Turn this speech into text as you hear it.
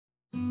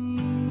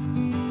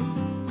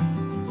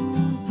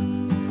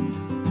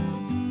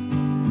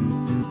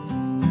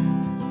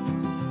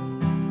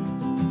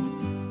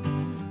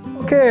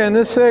Okay, in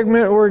this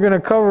segment we're going to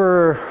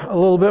cover a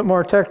little bit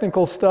more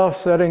technical stuff,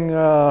 setting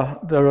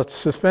the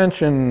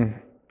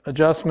suspension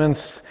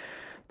adjustments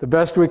the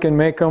best we can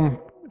make them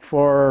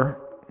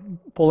for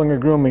pulling a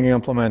grooming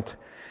implement.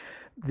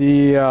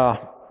 The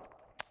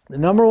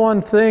number one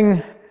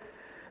thing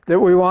that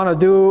we want to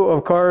do,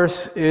 of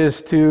course,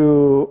 is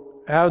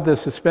to have the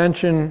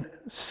suspension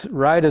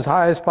ride as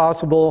high as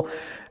possible,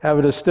 have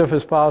it as stiff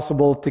as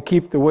possible to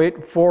keep the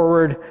weight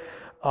forward.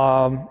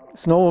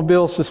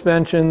 Snowmobile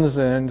suspensions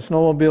and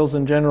snowmobiles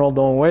in general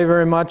don't weigh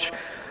very much,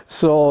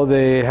 so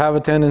they have a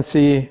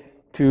tendency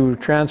to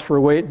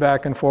transfer weight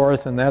back and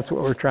forth, and that's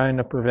what we're trying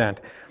to prevent.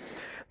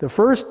 The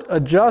first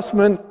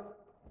adjustment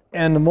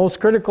and the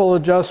most critical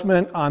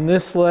adjustment on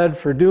this sled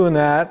for doing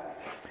that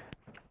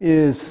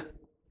is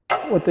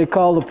what they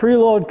call the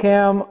preload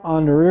cam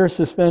on the rear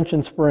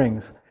suspension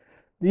springs.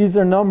 These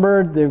are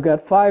numbered. They've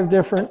got 5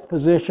 different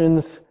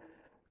positions.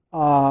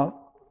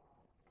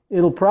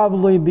 It'll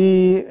probably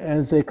be,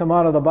 as they come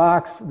out of the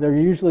box, they're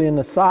usually in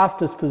the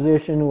softest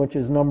position, which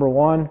is number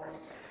 1.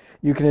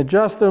 You can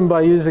adjust them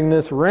by using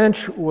this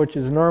wrench, which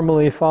is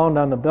normally found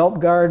on the belt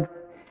guard.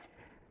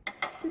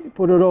 You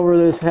put it over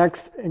this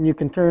hex and you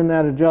can turn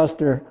that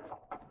adjuster.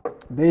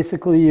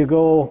 Basically you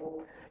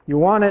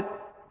want it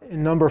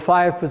in number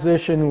 5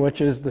 position,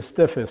 which is the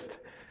stiffest.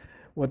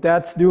 What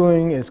that's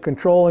doing is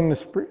controlling the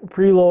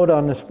preload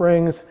on the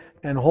springs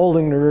and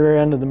holding the rear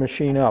end of the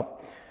machine up.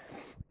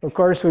 Of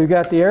course, we've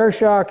got the air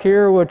shock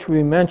here, which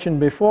we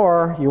mentioned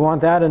before. You want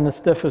that in the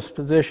stiffest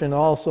position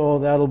also.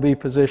 That'll be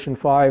position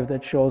 5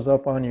 that shows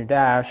up on your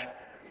dash.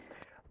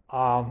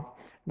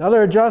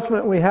 Another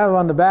adjustment we have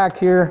on the back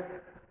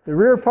here, the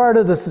rear part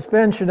of the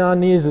suspension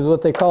on these is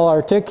what they call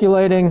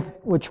articulating,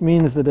 which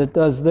means that it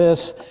does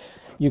this.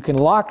 You can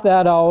lock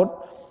that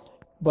out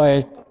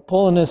by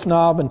pulling this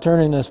knob and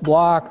turning this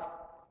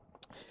block.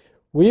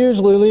 We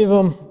usually leave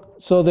them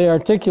so they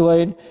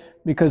articulate,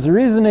 because the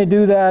reason they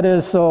do that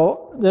is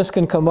so this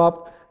can come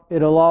up.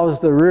 It allows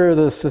the rear of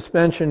the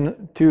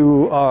suspension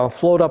to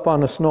float up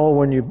on the snow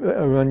when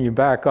you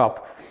back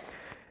up.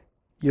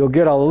 You'll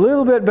get a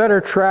little bit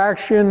better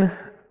traction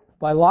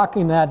by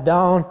locking that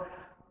down,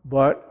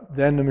 but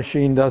then the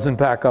machine doesn't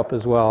back up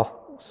as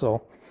well.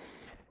 So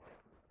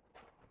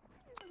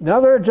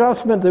another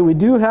adjustment that we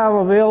do have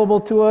available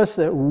to us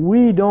that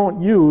we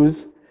don't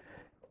use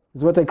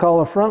is what they call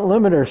the front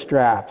limiter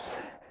straps.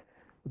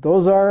 What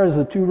those are is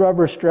the 2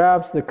 rubber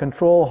straps that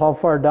control how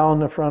far down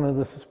the front of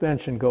the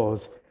suspension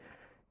goes.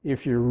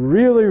 If you're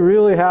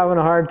really having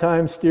a hard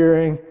time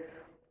steering,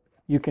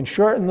 you can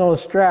shorten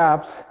those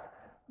straps,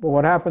 but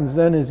what happens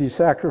then is you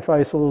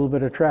sacrifice a little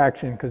bit of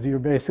traction because you're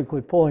basically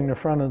pulling the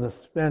front of the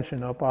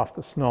suspension up off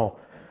the snow.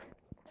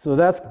 So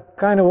that's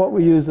kind of what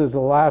we use as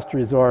a last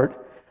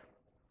resort.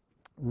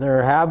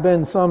 There have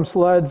been some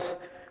sleds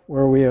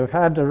where we have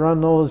had to run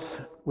those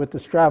with the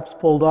straps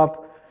pulled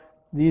up.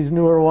 These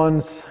newer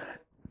ones,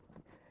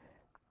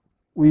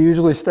 we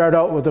usually start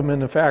out with them in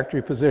the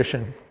factory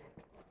position.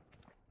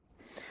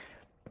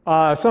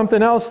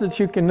 Something else that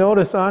you can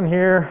notice on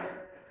here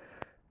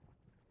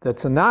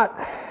that's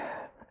not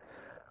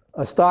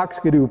a stock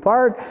Skidoo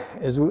part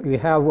is we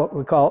have what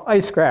we call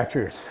ice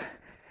scratchers.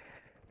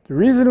 The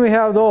reason we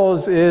have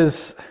those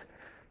is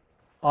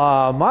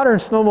modern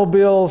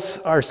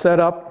snowmobiles are set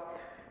up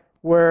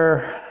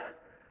where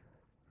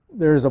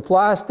there's a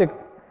plastic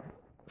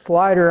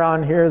slider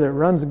on here that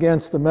runs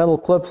against the metal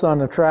clips on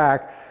the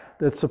track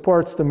that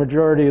supports the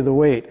majority of the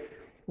weight.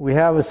 We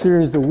have a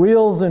series of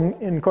wheels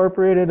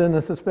incorporated in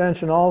the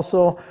suspension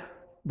also,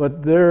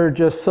 but they're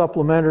just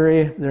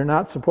supplementary. They're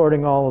not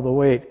supporting all of the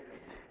weight.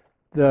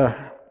 The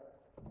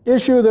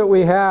issue that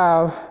we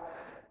have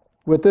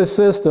with this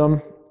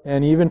system,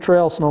 and even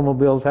trail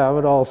snowmobiles have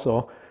it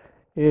also,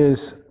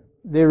 is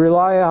they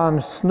rely on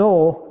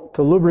snow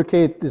to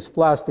lubricate this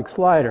plastic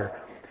slider.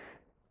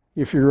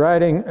 If you're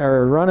riding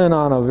or running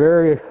on a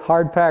very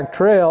hard-packed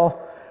trail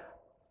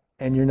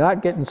and you're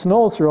not getting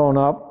snow thrown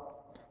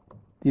up,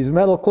 these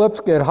metal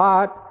clips get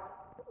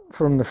hot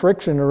from the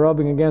friction of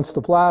rubbing against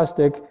the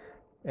plastic,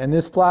 and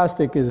this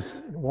plastic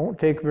won't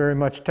take very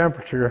much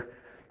temperature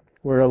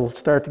where it'll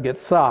start to get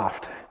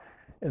soft,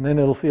 and then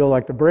it'll feel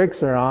like the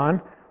brakes are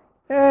on.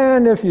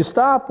 And if you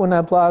stop when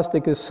that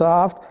plastic is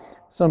soft,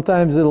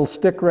 sometimes it'll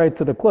stick right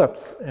to the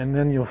clips, and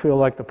then you'll feel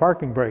like the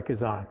parking brake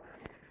is on.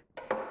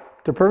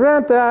 To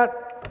prevent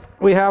that,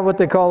 we have what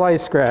they call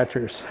ice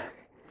scratchers.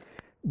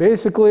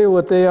 Basically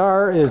what they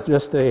are is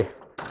just a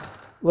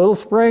little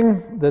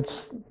spring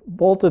that's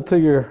bolted to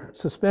your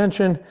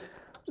suspension,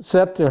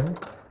 set to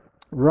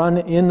run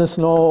in the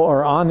snow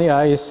or on the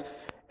ice,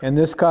 and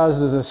this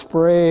causes a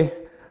spray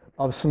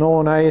of snow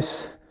and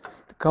ice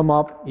to come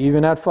up.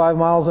 Even at 5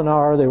 miles an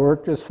hour, they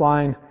work just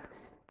fine.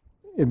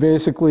 It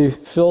basically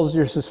fills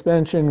your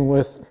suspension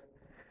with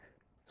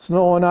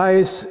snow and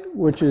ice,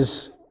 which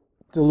is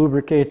to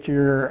lubricate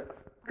your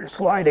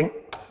sliding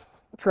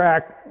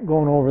track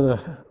going over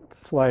the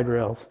slide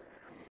rails.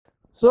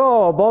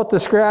 So about the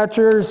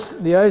scratchers,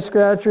 the ice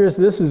scratchers,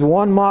 this is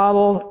one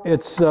model.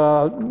 It's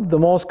the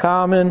most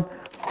common.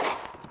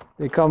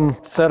 They come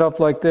set up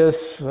like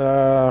this,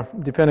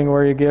 depending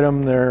where you get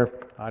them, they're,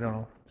 I don't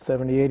know,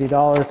 $70,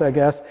 $80, I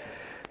guess.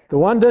 The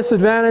one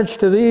disadvantage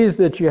to these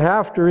that you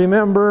have to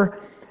remember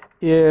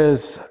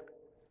is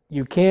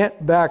you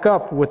can't back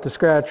up with the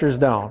scratchers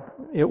down.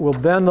 It will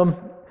bend them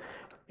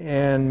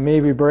and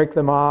maybe break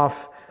them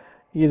off.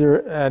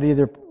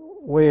 Either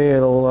way,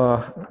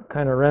 it'll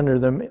kind of render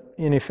them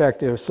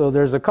ineffective. So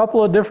there's a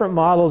couple of different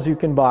models you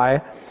can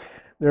buy.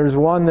 There's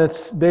one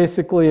that's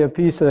basically a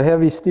piece of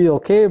heavy steel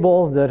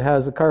cable that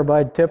has a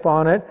carbide tip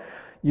on it.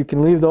 You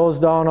can leave those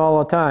down all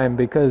the time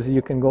because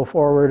you can go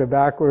forward or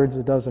backwards.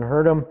 It doesn't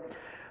hurt them.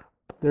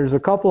 There's a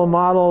couple of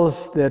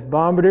models that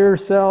Bombardier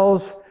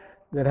sells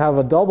that have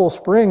a double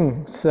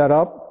spring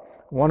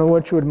setup, one of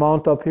which would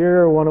mount up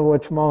here, one of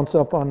which mounts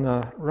up on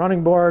the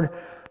running board.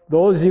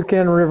 Those you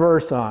can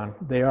reverse on.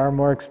 They are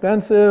more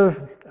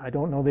expensive. I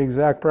don't know the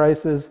exact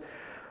prices,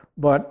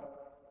 but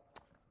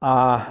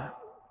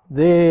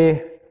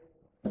they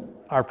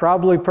are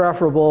probably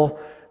preferable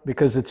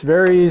because it's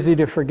very easy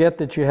to forget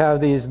that you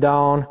have these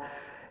down.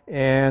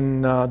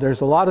 And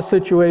there's a lot of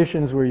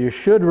situations where you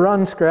should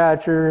run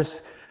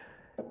scratchers.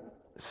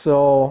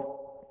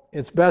 So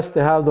it's best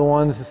to have the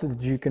ones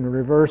that you can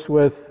reverse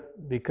with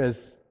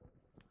because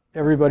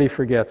everybody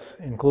forgets,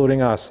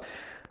 including us.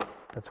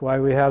 That's why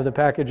we have the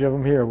package of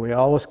them here. We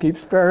always keep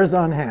spares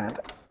on hand.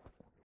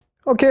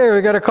 Okay,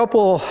 we got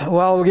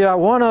we got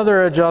one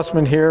other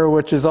adjustment here,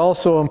 which is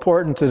also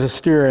important to the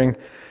steering.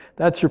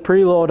 That's your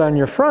preload on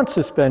your front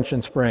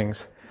suspension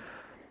springs.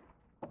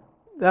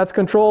 That's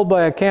controlled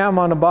by a cam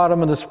on the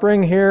bottom of the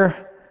spring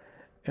here.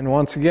 And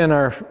once again,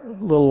 our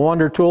little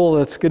wonder tool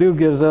that Skidoo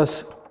gives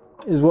us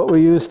is what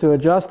we use to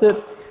adjust it.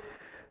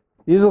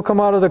 These will come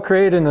out of the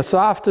crate in the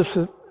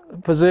softest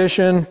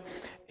position,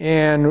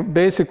 and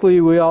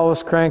basically we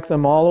always crank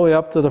them all the way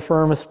up to the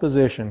firmest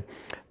position.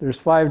 There's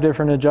 5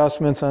 different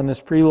adjustments on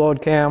this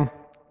preload cam.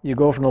 You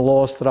go from the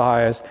lowest to the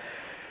highest.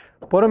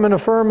 Put them in the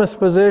firmest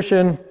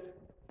position.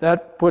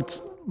 That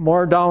puts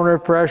more downward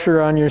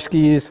pressure on your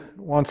skis,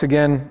 once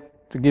again,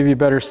 to give you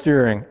better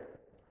steering.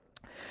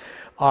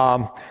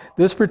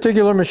 This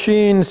particular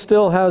machine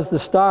still has the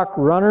stock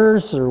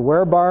runners or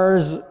wear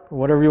bars,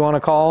 whatever you want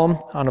to call them,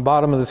 on the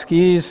bottom of the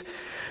skis.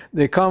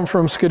 They come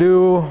from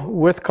Skidoo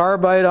with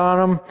carbide on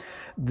them.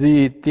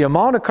 The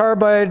amount of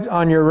carbide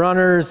on your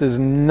runners is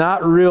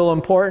not real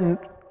important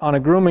on a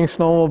grooming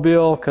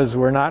snowmobile because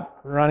we're not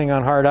running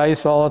on hard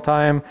ice all the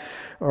time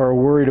or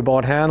worried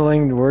about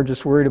handling. We're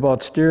just worried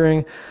about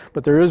steering.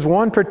 But there is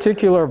one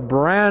particular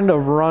brand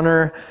of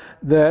runner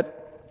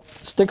that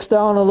sticks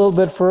down a little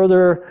bit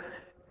further,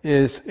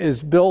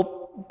 is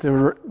built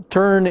to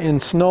turn in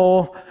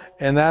snow,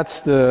 and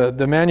that's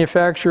the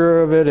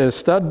manufacturer of it is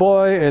Stud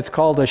Boy. It's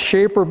called a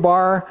shaper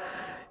bar.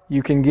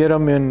 You can get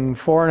them in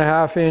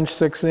 4.5 inch,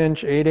 6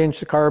 inch, 8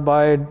 inch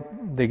carbide.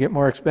 They get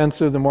more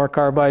expensive the more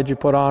carbide you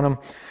put on them.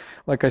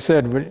 Like I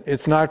said,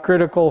 it's not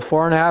critical.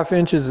 4.5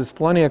 inches is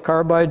plenty of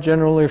carbide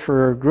generally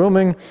for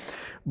grooming,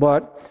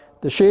 but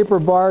the shaper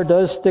bar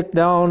does stick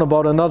down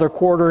about another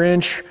 1/4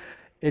 inch.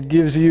 It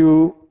gives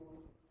you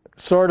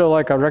sort of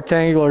like a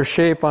rectangular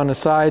shape on the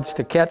sides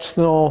to catch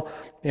snow,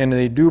 and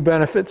they do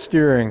benefit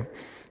steering.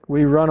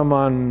 We run them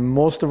on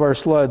most of our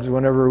sleds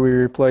whenever we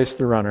replace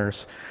the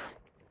runners.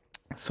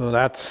 So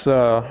that's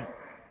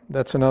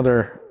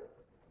another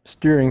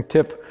steering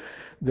tip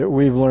that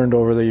we've learned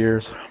over the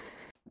years.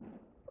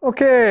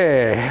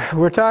 Okay,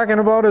 we're talking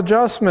about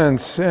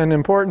adjustments and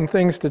important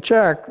things to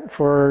check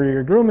for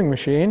your grooming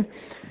machine.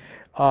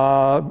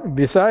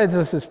 Besides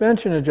the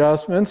suspension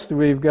adjustments,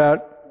 we've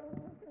got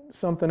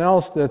something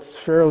else that's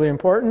fairly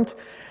important,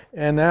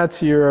 and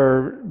that's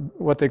your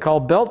what they call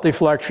belt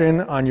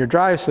deflection on your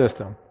drive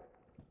system.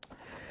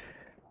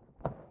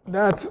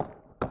 That's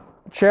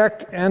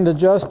checked and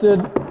adjusted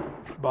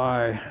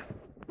by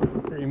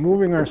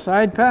removing our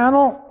side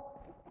panel,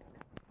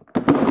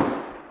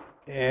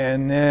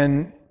 and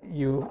then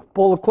you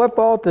pull the clip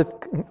out that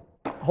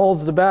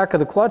holds the back of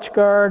the clutch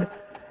guard,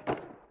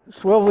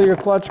 swivel your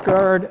clutch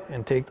guard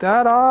and take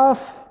that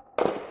off.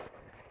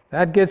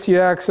 That gets you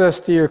access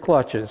to your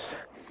clutches.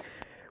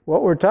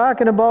 What we're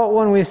talking about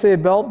when we say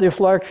belt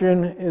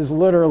deflection is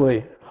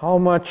literally how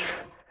much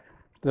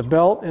the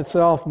belt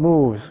itself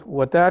moves.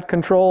 What that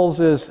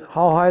controls is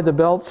how high the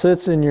belt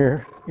sits in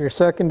your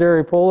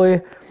secondary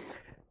pulley,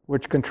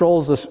 which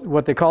controls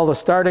what they call the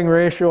starting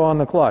ratio on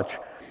the clutch.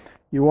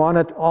 You want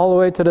it all the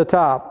way to the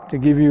top to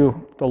give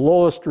you the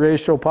lowest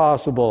ratio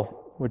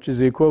possible, which is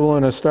the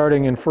equivalent of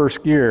starting in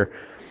first gear.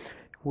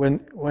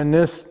 When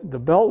the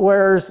belt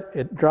wears,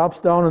 it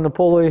drops down in the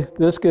pulley,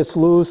 this gets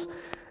loose,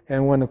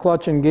 and when the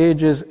clutch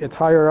engages, it's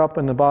higher up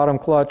in the bottom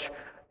clutch.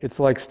 It's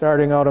like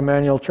starting out a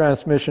manual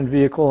transmission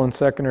vehicle in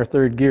second or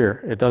third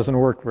gear. It doesn't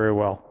work very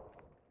well.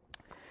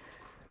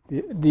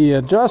 The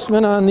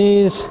adjustment on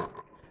these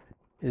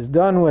is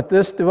done with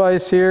this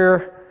device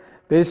here.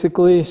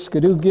 Basically,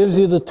 Skidoo gives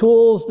you the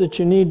tools that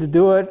you need to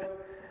do it.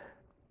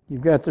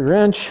 You've got the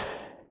wrench.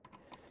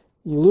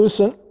 You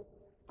loosen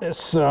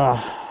this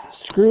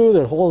screw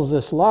that holds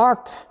this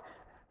locked,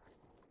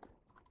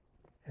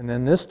 and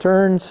then this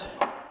turns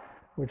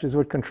which is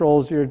what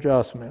controls your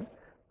adjustment.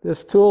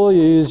 This tool,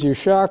 you use your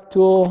shock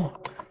tool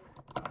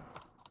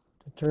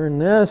to turn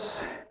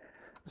this.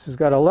 This has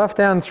got a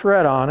left-hand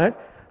thread on it,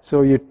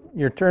 so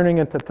you're turning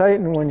it to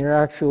tighten when you're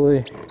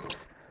actually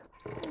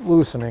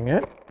loosening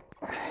it.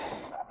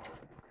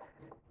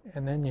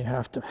 And then you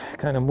have to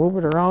kind of move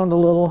it around a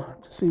little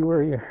to see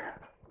where you're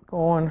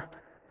going.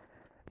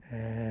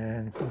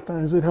 And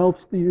sometimes it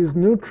helps to use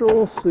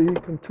neutral so you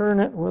can turn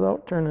it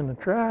without turning the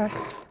track.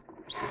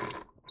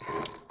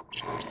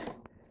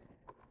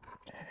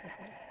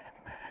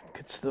 And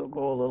could still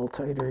go a little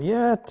tighter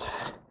yet.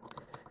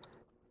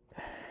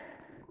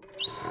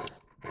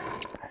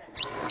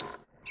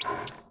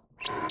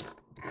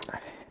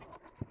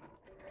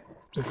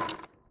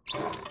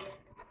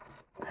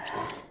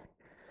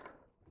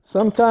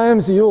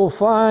 Sometimes you'll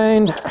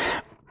find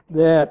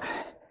that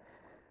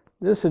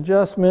this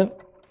adjustment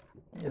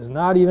is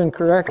not even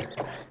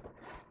correct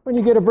when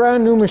you get a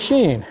brand new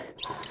machine.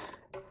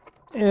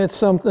 It's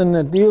something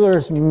that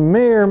dealers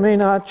may or may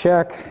not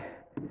check,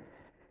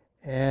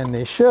 and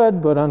they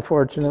should, but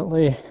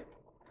unfortunately,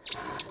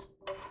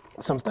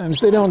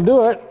 sometimes they don't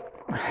do it.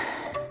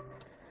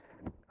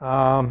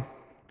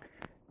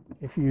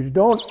 If you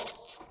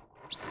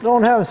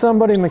don't have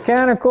somebody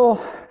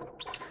mechanical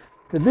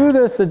to do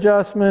this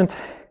adjustment,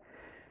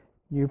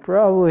 you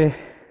probably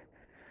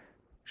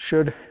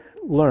should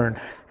learn,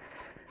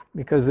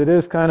 because it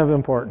is kind of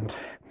important.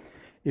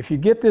 If you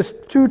get this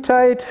too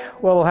tight,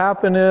 what will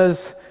happen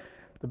is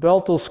the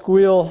belt will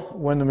squeal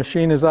when the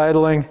machine is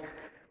idling,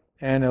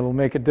 and it'll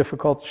make it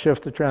difficult to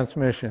shift the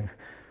transmission.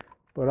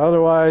 But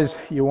otherwise,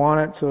 you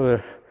want it so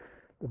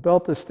the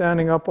belt is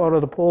standing up out of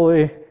the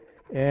pulley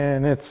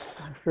and it's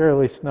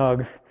fairly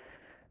snug.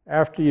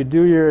 After you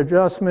do your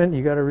adjustment,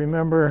 you got to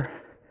remember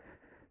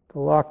to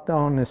lock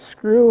down this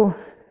screw.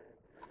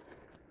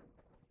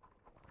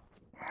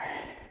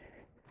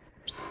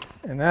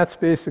 And that's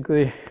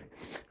basically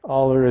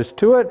all there is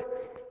to it.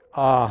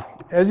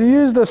 As you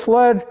use the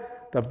sled,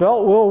 the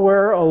belt will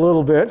wear a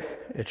little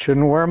bit. It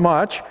shouldn't wear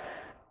much,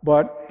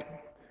 but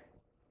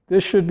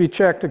this should be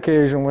checked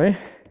occasionally.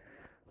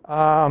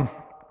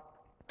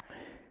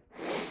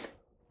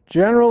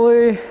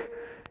 Generally,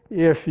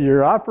 if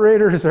your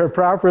operators are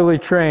properly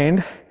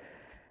trained,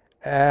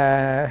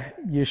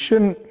 you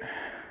shouldn't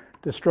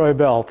destroy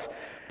belts.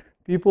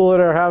 People that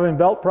are having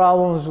belt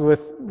problems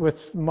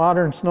with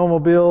modern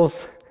snowmobiles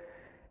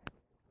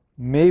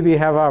maybe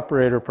have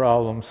operator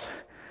problems.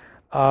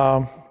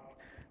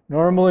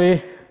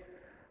 Normally,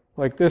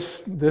 like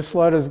this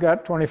sled has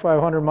got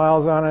 2,500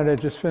 miles on it.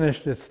 It just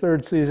finished its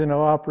 3rd season of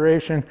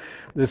operation.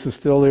 This is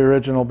still the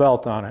original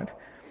belt on it.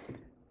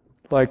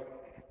 Like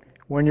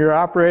when you're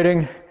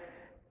operating,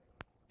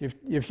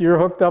 if you're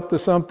hooked up to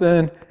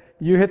something,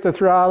 you hit the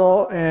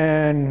throttle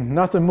and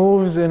nothing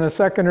moves in a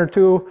second or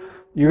two,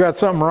 you got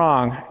something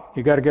wrong.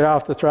 You got to get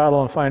off the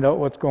throttle and find out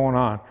what's going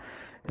on.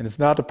 And it's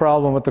not the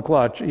problem with the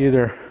clutch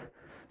either.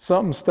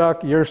 Something's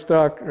stuck, you're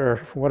stuck, or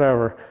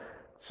whatever.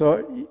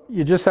 So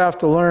you just have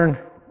to learn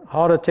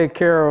how to take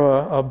care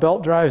of a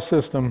belt drive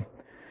system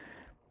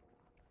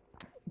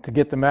to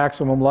get the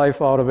maximum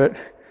life out of it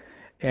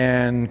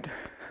and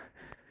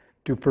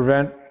to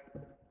prevent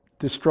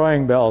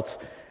destroying belts.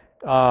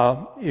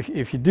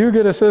 If you do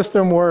get a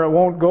system where it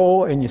won't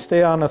go and you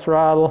stay on the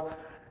throttle,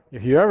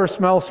 if you ever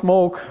smell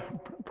smoke,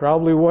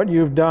 probably what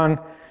you've done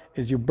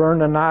is you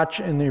burned a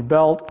notch in your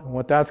belt. And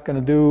what that's going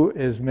to do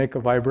is make a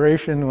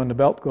vibration when the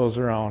belt goes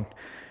around.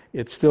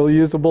 It's still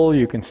usable.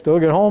 You can still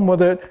get home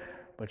with it,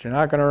 but you're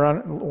not going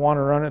to want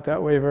to run it that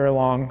way very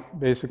long.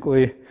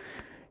 Basically,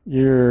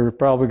 you're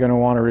probably going to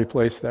want to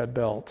replace that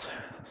belt.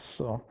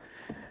 So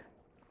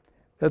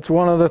that's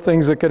one of the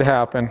things that could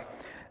happen.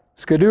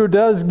 Skidoo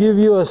does give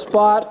you a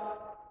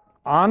spot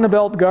on the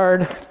belt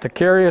guard to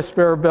carry a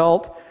spare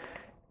belt,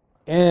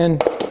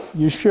 and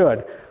you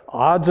should.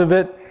 Odds of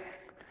it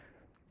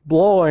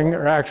blowing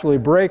or actually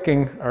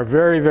breaking are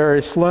very,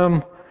 very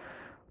slim,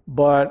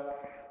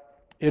 but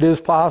it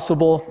is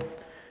possible.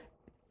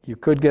 You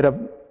could get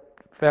a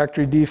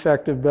factory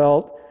defective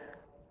belt.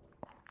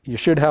 You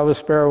should have a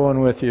spare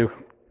one with you.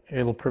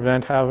 It'll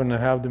prevent having to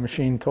have the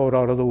machine towed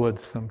out of the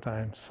woods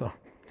sometimes. So.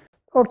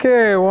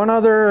 Okay, one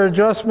other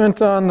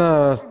adjustment on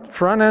the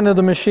front end of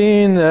the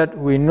machine that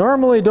we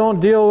normally don't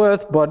deal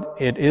with, but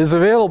it is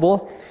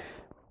available.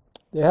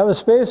 They have a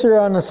spacer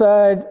on the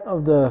side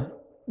of the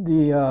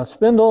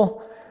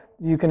spindle.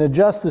 You can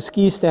adjust the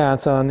ski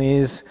stance on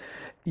these.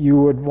 You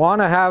would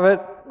want to have it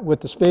with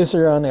the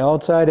spacer on the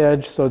outside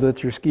edge so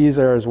that your skis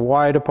are as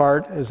wide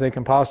apart as they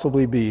can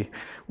possibly be.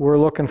 We're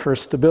looking for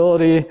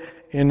stability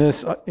in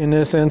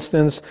this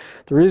instance.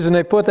 The reason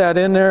they put that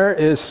in there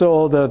is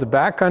so the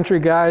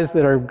backcountry guys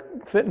that are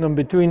fitting them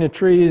between the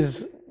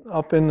trees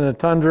up in the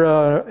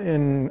tundra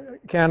in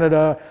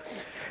Canada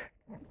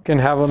can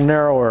have them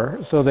narrower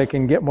so they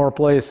can get more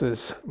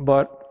places.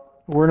 But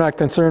we're not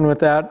concerned with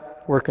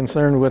that. We're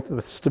concerned with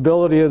the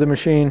stability of the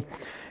machine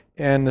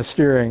and the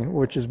steering,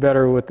 which is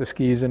better with the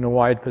skis in a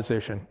wide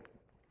position.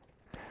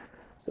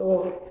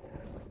 So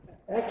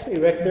actually,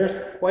 Rick,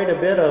 there's quite a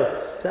bit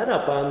of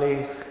setup on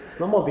these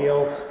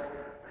snowmobiles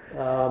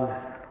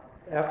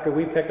after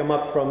we pick them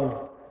up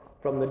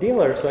from the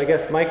dealer. So I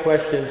guess my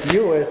question to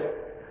you is,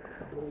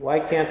 why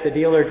can't the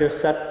dealer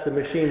just set the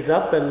machines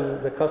up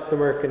and the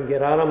customer can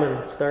get on them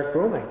and start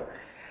grooming?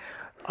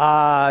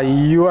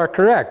 You are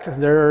correct.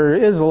 There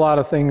is a lot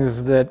of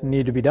things that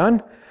need to be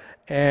done.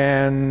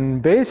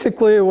 And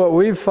basically what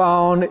we've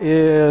found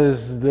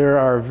is there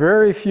are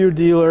very few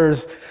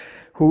dealers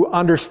who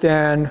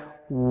understand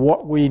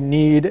what we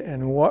need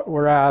and what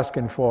we're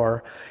asking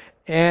for.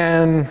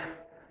 And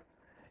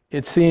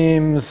it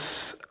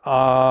seems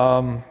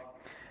a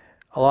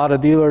lot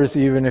of dealers,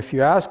 even if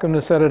you ask them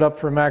to set it up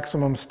for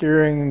maximum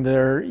steering,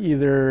 they're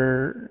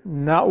either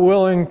not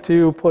willing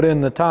to put in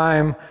the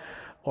time,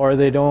 or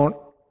they don't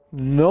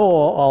know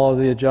all of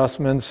the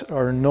adjustments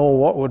or know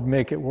what would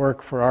make it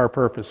work for our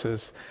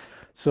purposes.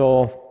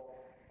 So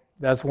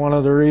that's one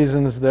of the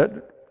reasons that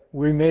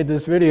we made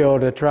this video,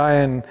 to try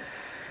and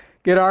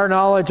get our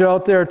knowledge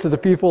out there to the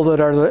people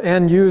that are the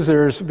end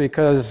users,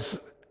 because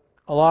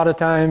a lot of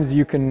times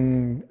you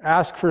can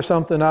ask for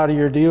something out of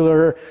your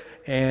dealer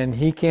and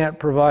he can't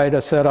provide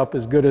a setup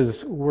as good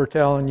as we're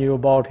telling you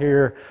about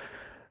here.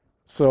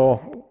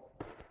 So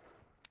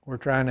we're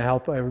trying to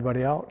help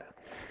everybody out.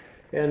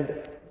 And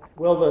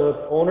will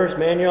the owner's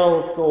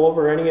manual go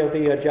over any of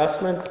the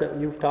adjustments that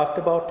you've talked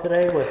about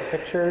today with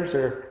pictures,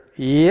 or?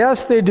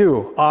 Yes, they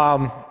do.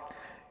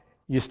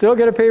 You still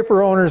get a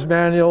paper owner's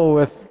manual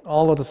with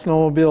all of the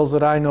snowmobiles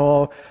that I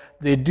know of.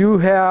 They do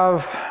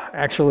have,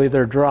 actually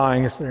they're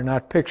drawings, they're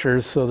not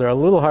pictures, so they're a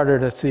little harder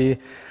to see.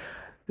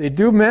 They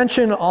do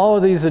mention all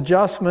of these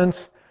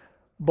adjustments,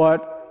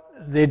 but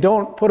they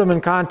don't put them in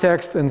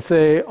context and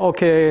say,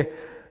 okay,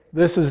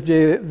 this is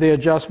the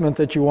adjustment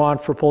that you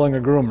want for pulling a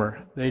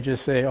groomer. They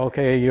just say,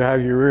 okay, you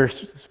have your rear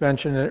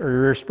suspension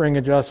or rear spring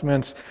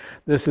adjustments.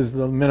 This is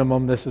the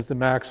minimum, this is the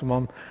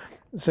maximum.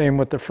 Same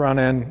with the front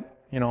end,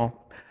 you know.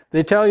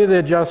 They tell you the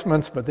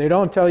adjustments, but they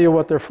don't tell you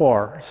what they're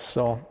for.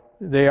 So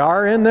they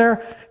are in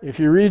there. If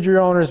you read your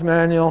owner's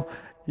manual,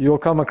 you'll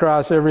come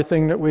across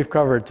everything that we've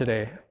covered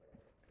today.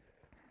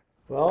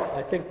 Well,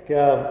 I think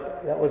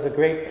that was a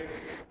great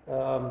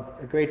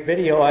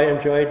video. I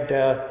enjoyed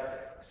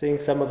seeing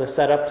some of the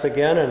setups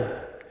again, and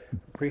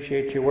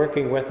appreciate you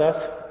working with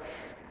us.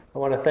 I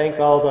want to thank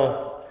all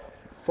the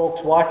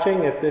folks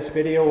watching. If this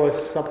video was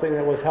something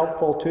that was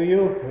helpful to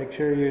you, make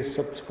sure you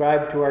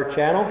subscribe to our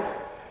channel.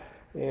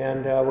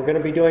 And we're going to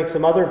be doing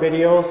some other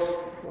videos,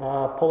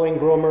 pulling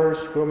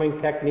groomers,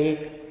 grooming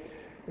technique,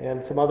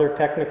 and some other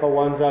technical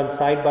ones on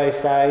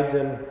side-by-sides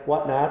and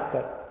whatnot.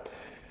 But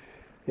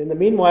in the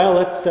meanwhile,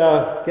 let's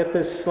get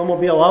this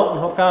snowmobile out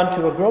and hook on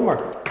to a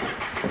groomer.